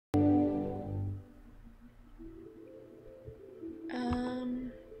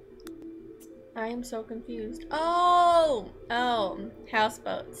am so confused. Oh! Oh,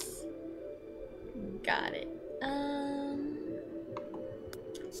 houseboats. Got it.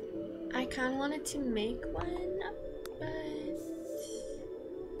 I kind of wanted to make one, but...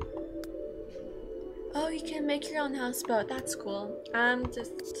 Oh, you can make your own houseboat. That's cool. I'm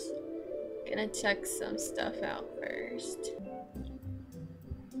just gonna check some stuff out first.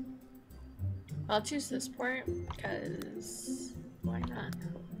 I'll choose this port, because why not?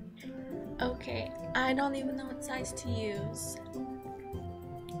 Okay, I don't even know what size to use.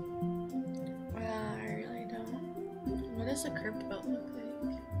 I really don't. What does a curved boat look like?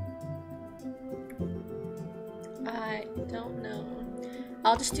 I don't know.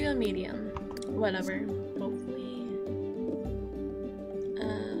 I'll just do a medium. Whatever. Hopefully.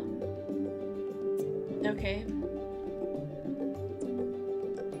 Okay.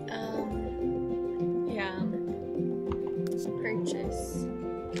 Yeah. Purchase.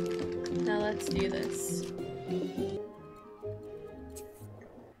 Now let's do this.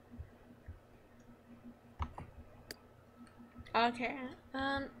 Okay,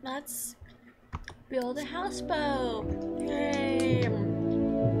 let's build a houseboat. Yay!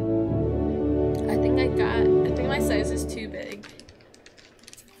 I think my size is too big.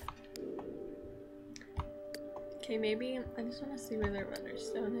 Okay, maybe I just want to see where the rudder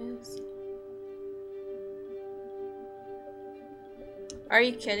stone is. Are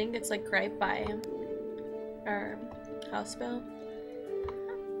you kidding? It's like right by our houseboat.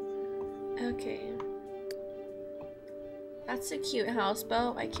 Okay. That's a cute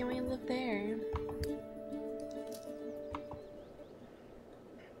houseboat. Why can't we live there?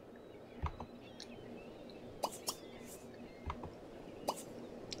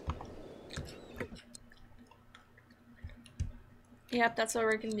 Yep, that's what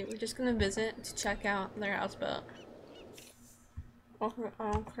we're gonna do. We're just gonna visit to check out their houseboat.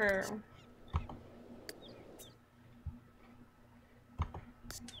 Okay.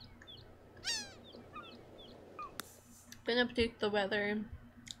 Gonna update the weather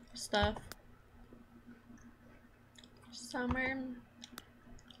stuff. Summer.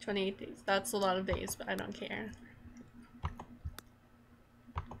 28 days. That's a lot of days, but I don't care.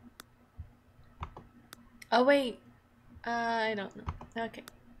 Oh wait. I don't know. Okay.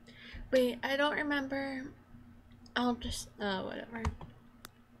 Wait, I don't remember. I'll just whatever.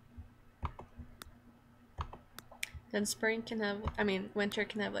 Then spring can have, winter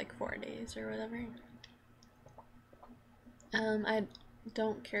can have like 4 days or whatever. I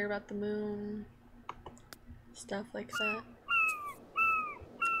don't care about the moon. Stuff like that.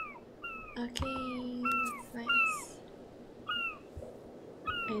 Okay, that's nice.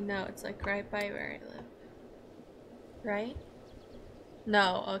 I know, it's like right by where I live. Right?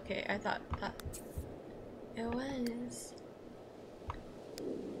 No, okay, I thought that it was.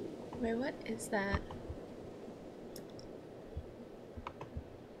 Wait, what is that?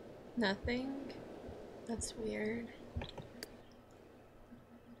 Nothing? That's weird.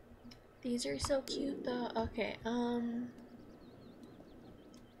 These are so cute though. Okay,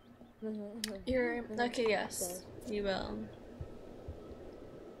 you're okay, yes, you will.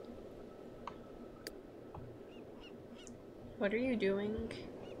 What are you doing?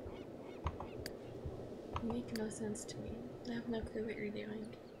 You make no sense to me. I have no clue what you're doing.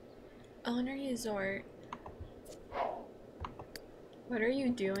 Owner resort. What are you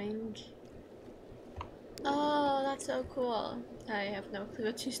doing? Oh, that's so cool. I have no clue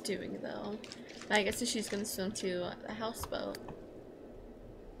what she's doing though. I guess she's gonna swim to the houseboat.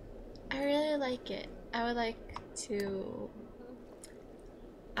 I really like it. I would like to...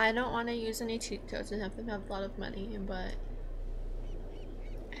 I don't want to use any cheat codes and have to have a lot of money, but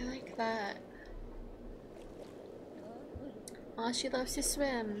I like that. Oh, she loves to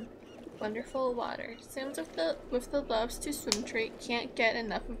swim. Wonderful water. Swims with the loves to swim trait. Can't get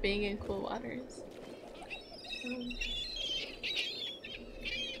enough of being in cool waters.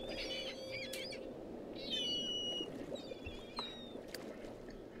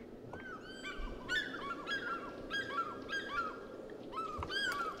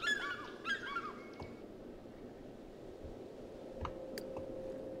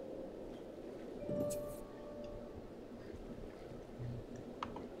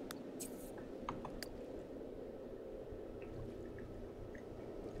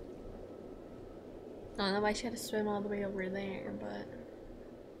 I don't know why she had to swim all the way over there, but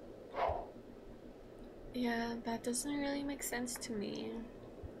yeah, that doesn't really make sense to me.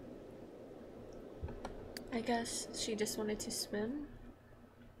 I guess she just wanted to swim.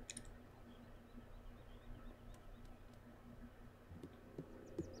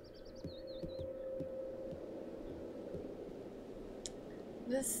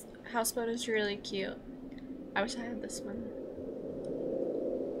 This Houseboat is really cute. I wish I had this one.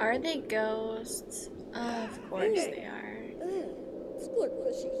 Are they ghosts? Of course they are.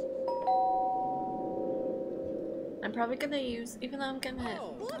 I'm probably gonna use, even though I'm gonna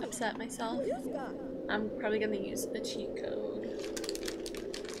upset myself, I'm probably gonna use a cheat code.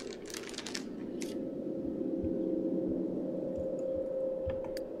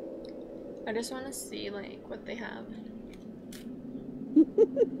 I just want to see like what they have.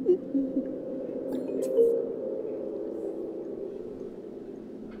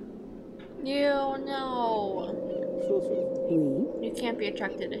 You no. You can't be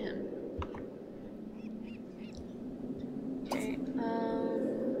attracted to him. Okay,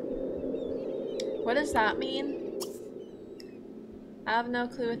 what does that mean? I have no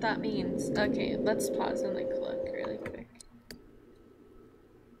clue what that means. Okay, let's pause and like look really quick.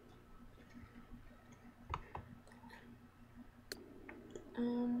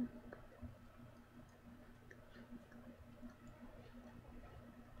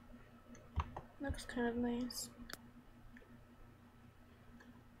 Looks kind of nice.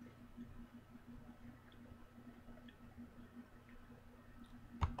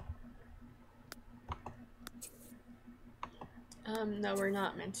 No, we're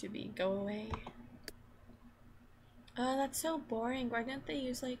not meant to be. Go away. That's so boring. Why didn't they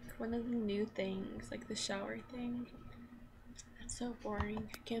use like one of the new things, like the shower thing? That's so boring.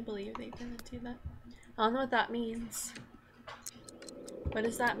 I can't believe they didn't do that. I don't know what that means. What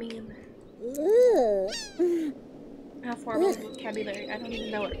does that mean? I have horrible vocabulary. I don't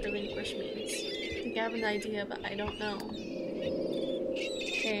even know what relinquish means. I think I have an idea, but I don't know.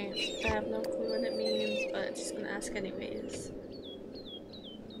 Okay, I have no clue what it means, but I'm just gonna ask anyways.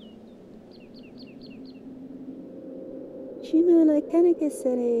 Shino la kana que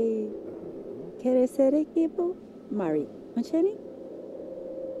ser equipo Mari. Mancheni?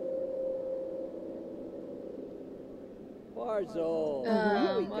 Barzo.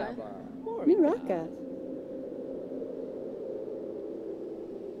 What? Miraka.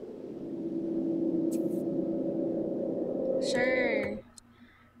 Sure.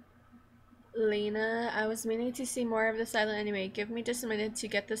 Lena, I was meaning to see more of this island anyway. Give me just a minute to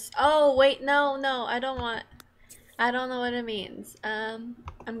get this. Oh, wait, no, I don't know what it means. I'm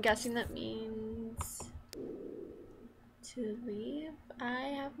guessing that means to leave?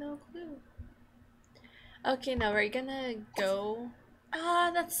 I have no clue. Okay, now we're gonna go.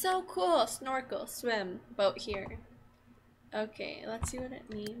 Ah, that's so cool. Snorkel, swim, boat here. Okay, let's see what it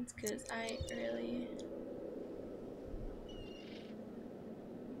means, because I really...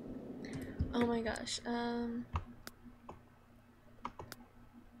 Oh my gosh,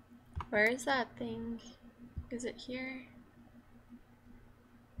 where is that thing? Is it here?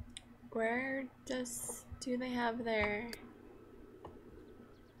 Where do they have their,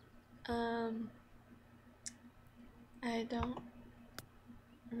 I don't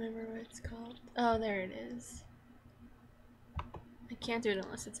remember what it's called. Oh, there it is. I can't do it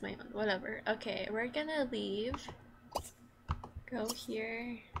unless it's my own. Whatever. Okay, we're gonna leave. Go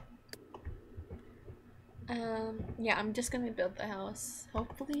here. Yeah, I'm just gonna build the house.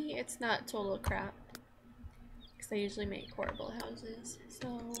 Hopefully it's not total crap, because I usually make horrible houses,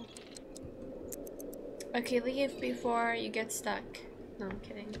 so... Okay, leave before you get stuck. No, I'm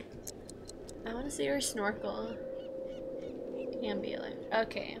kidding. I want to see your snorkel. Can be alive.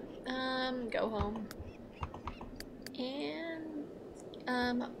 Okay, go home. And,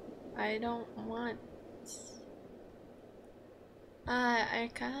 I don't want... I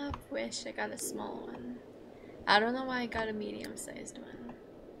kind of wish I got a small one. I don't know why I got a medium-sized one.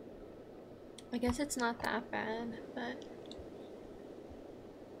 I guess it's not that bad, but...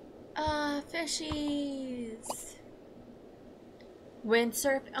 Fishies!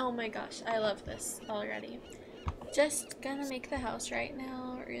 Windsurf. Oh my gosh, I love this already. Just gonna make the house right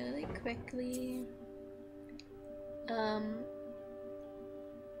now, really quickly. I'm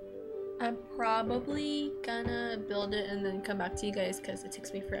probably gonna build it and then come back to you guys because it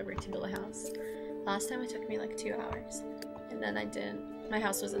takes me forever to build a house. Last time it took me like 2 hours, and then I didn't. My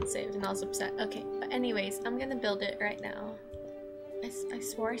house wasn't saved and I was upset. Okay, but anyways, I'm gonna build it right now. I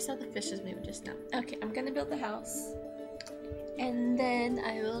swore I saw the fishes move just now. Okay, I'm gonna build the house. And then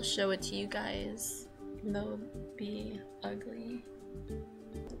I will show it to you guys. Even though it'll be ugly.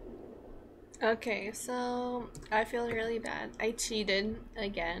 Okay, so I feel really bad. I cheated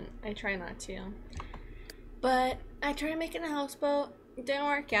again. I try not to. But I tried making a houseboat. It didn't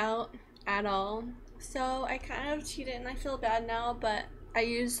work out at all. So I kind of cheated and I feel bad now, but I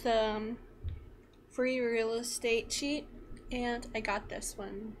used the free real estate cheat and I got this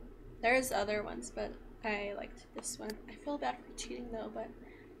one. There's other ones, but I liked this one. I feel bad for cheating though, but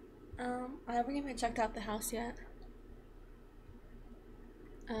I haven't even checked out the house yet.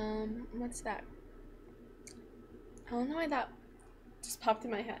 What's that? I don't know why that just popped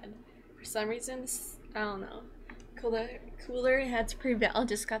in my head. For some reason, I don't know. Cooler heads prevail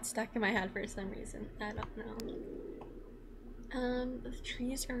just got stuck in my head for some reason. I don't know. The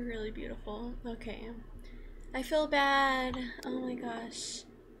trees are really beautiful. Okay. I feel bad. Oh my gosh.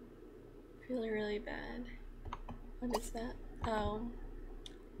 I feel really bad. What is that? Oh.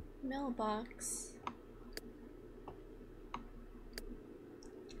 Mailbox.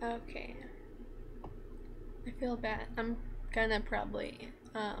 Okay. I feel bad. I'm gonna probably,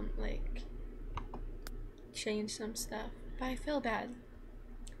 like, change some stuff. But I feel bad.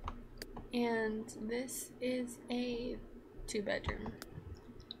 And this is a 2-bedroom.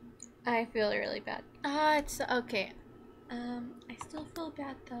 I feel really bad. It's okay. I still feel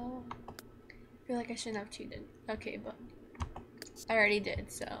bad though. I feel like I shouldn't have cheated. Okay, but I already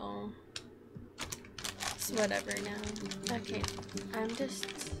did, so it's whatever now. Okay, I'm just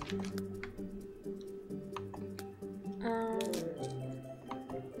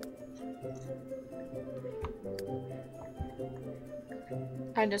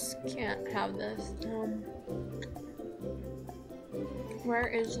I just can't have this. Where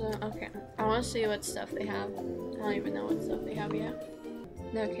is the okay? I want to see what stuff they have. I don't even know what stuff they have yet.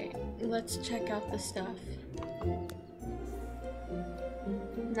 Okay, let's check out the stuff.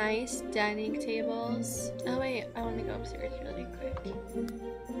 Nice dining tables. Oh wait, I want to go upstairs really quick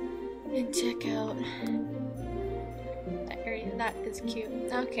and check out that area. That is cute.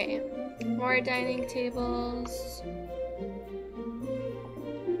 Okay, more dining tables.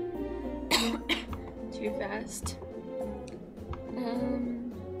 Too fast.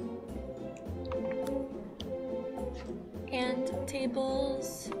 And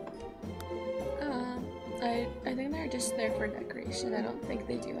tables. I think they're just there for decoration. I don't think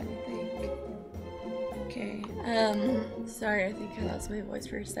they do anything. Okay. Sorry, I think I lost my voice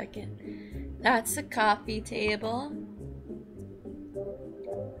for a second. That's a coffee table.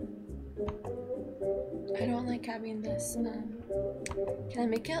 I don't like having this. Can I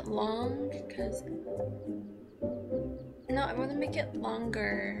make it long? Cause no, I want to make it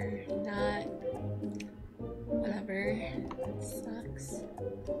longer, not whatever. It sucks.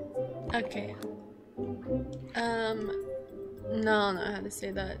 Okay. No, I don't know how to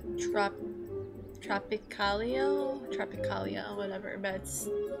say that. Tropicalia, whatever.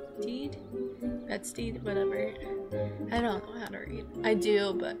 Bedsteed, whatever. I don't know how to read. I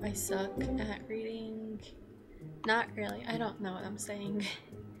do, but I suck at reading. Not really. I don't know what I'm saying.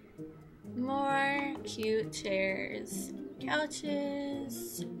 More cute chairs.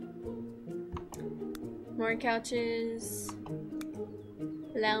 Couches. More couches.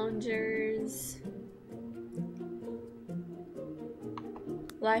 Loungers.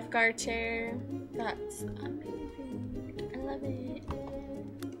 Lifeguard chair. That's amazing. I love it.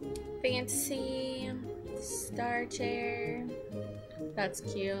 Fancy star chair. That's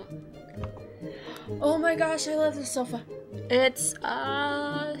cute. Oh my gosh, I love this sofa. It's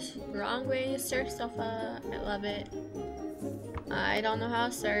a wrong way to surf sofa. I love it. I don't know how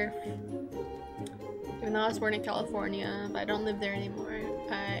to surf. Even though I was born in California, but I don't live there anymore.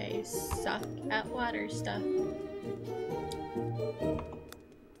 I suck at water stuff.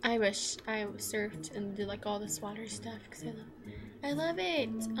 I wish I surfed and did like all this water stuff because I love it.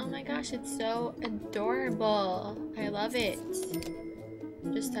 Oh my gosh, it's so adorable. I love it.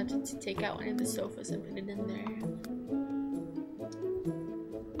 Just tempted to take out one of the sofas and put it in there.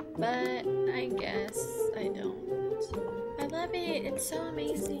 But I guess I don't. I love it. It's so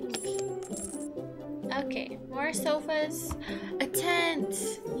amazing. Okay, more sofas. A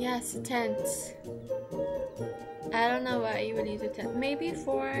tent. Yes, a tent. I don't know why you would use a tent. Maybe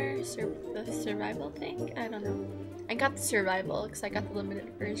for the survival thing? I don't know. I got the survival because I got the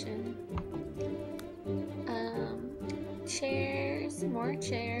limited version. Chairs. More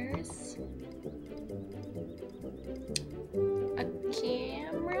chairs. A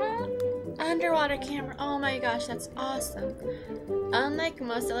camera? Underwater camera. Oh my gosh, that's awesome. Unlike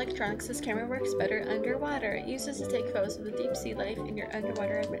most electronics, this camera works better underwater. It uses to take photos of the deep sea life in your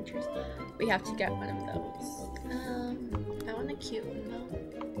underwater adventures. We have to get one of those. I want a cute one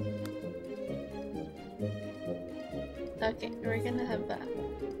though. Okay, we're gonna have that.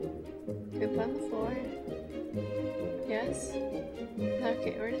 Poop on the floor. Yes?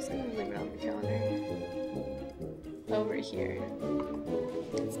 Okay, we're just gonna leave it on the counter. Over here.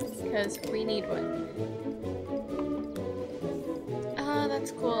 Because we need one. Oh,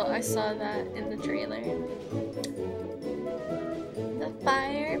 that's cool. I saw that in the trailer. The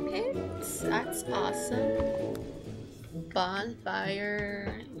fire pits. That's awesome.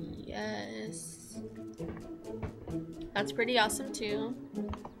 Bonfire. Yes. That's pretty awesome too.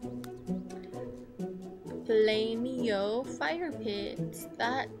 Flameo fire pit.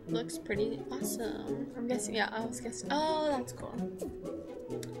 That looks pretty awesome. I'm guessing, yeah, I was guessing. Oh, that's cool.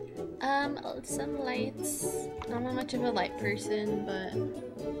 Some lights. I'm not much of a light person, but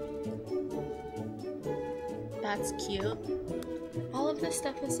that's cute. All of this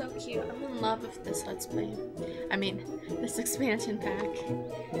stuff is so cute. I'm in love with this Let's Play. I mean, this expansion pack.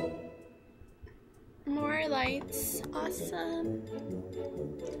 More lights. Awesome.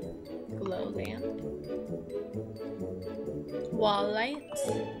 Glow lamp. Wall light.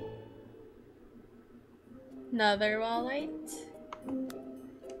 Another wall light.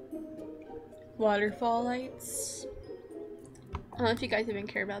 Waterfall lights. I don't know if you guys even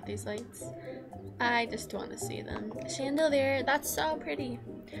care about these lights. I just want to see them. Chandelier, that's so pretty.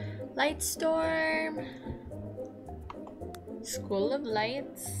 Light storm. School of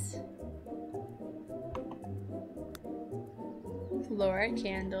lights. Flora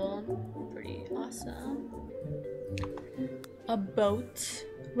candle. Pretty awesome. A boat.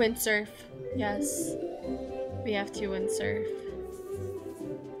 Windsurf. Yes. We have to windsurf.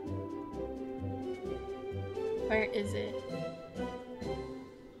 Where is it?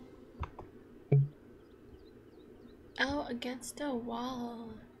 Oh, against a wall.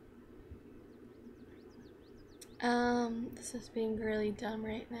 This is being really dumb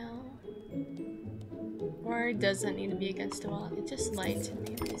right now. Or it doesn't need to be against a wall. It just lied to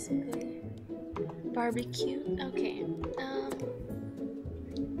me, basically. Barbecue. Okay.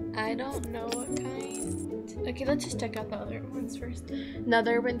 I don't know what kind. Okay, let's just check out the other ones first.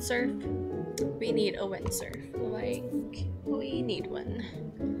 Another windsurf. We need a windsurf. Like, we need one.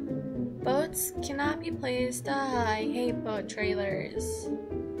 Boats cannot be placed. I hate boat trailers.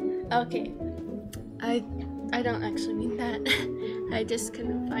 Okay. I don't actually mean that. I just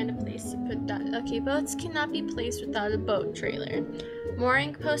couldn't find a place to put that. Okay, boats cannot be placed without a boat trailer.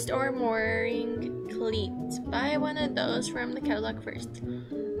 Mooring post or mooring cleat. Buy one of those from the catalog first.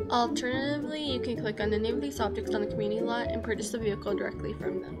 Alternatively, you can click on any of these objects on the community lot and purchase the vehicle directly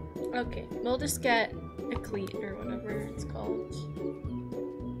from them. Okay, we'll just get a cleat or whatever it's called.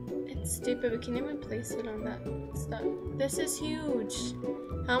 It's stupid, we can't even place it on that stuff. This is huge.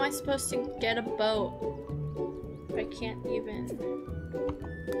 How am I supposed to get a boat? I can't even.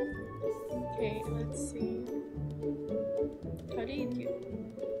 Okay, let's see. How do you do?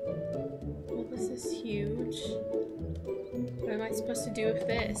 Well, this is huge. What am I supposed to do with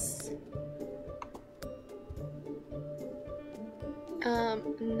this?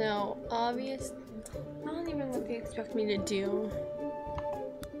 No, obvious. I don't even know what they expect me to do.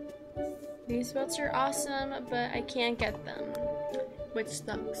 These boats are awesome, but I can't get them, which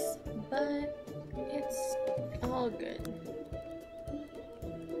sucks, but it's all good.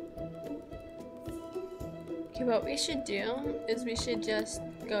 Okay, what we should do is we should just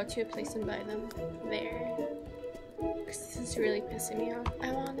go to a place and buy them there. Because this is really pissing me off.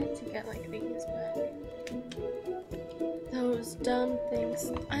 I wanted to get like these, but those dumb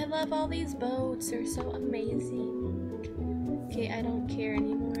things. I love all these boats. They're so amazing. Okay, I don't care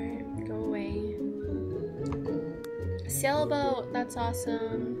anymore. Go away. Sailboat. That's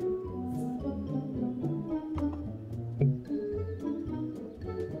awesome.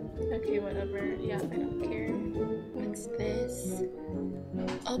 Okay, whatever. Yeah, I don't care. What's this?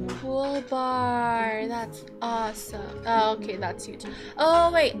 A pool bar. That's awesome. Oh, okay, that's huge.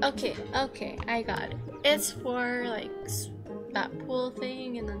 Oh, wait. Okay, I got it. It's for like that pool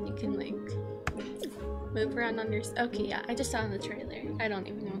thing, and then you can like move around on your. Okay, yeah, I just saw in the trailer. I don't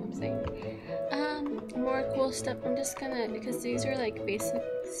even know what I'm saying. More cool stuff. I'm just gonna, because these are like basic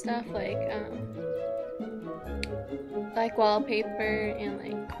stuff, like wallpaper and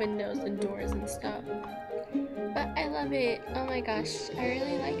like windows and doors and stuff. But I love it. Oh my gosh, I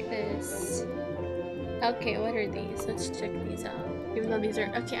really like this. Okay, what are these? Let's check these out. Even though these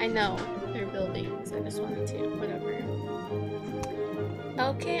are, okay, I know they're buildings. I just wanted to, whatever.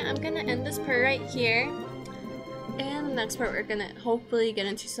 Okay, I'm gonna end this part right here. And the next part we're gonna hopefully get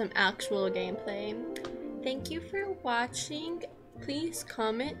into some actual gameplay. Thank you for watching. Please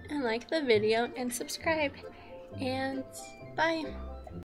comment and like the video and subscribe. And bye.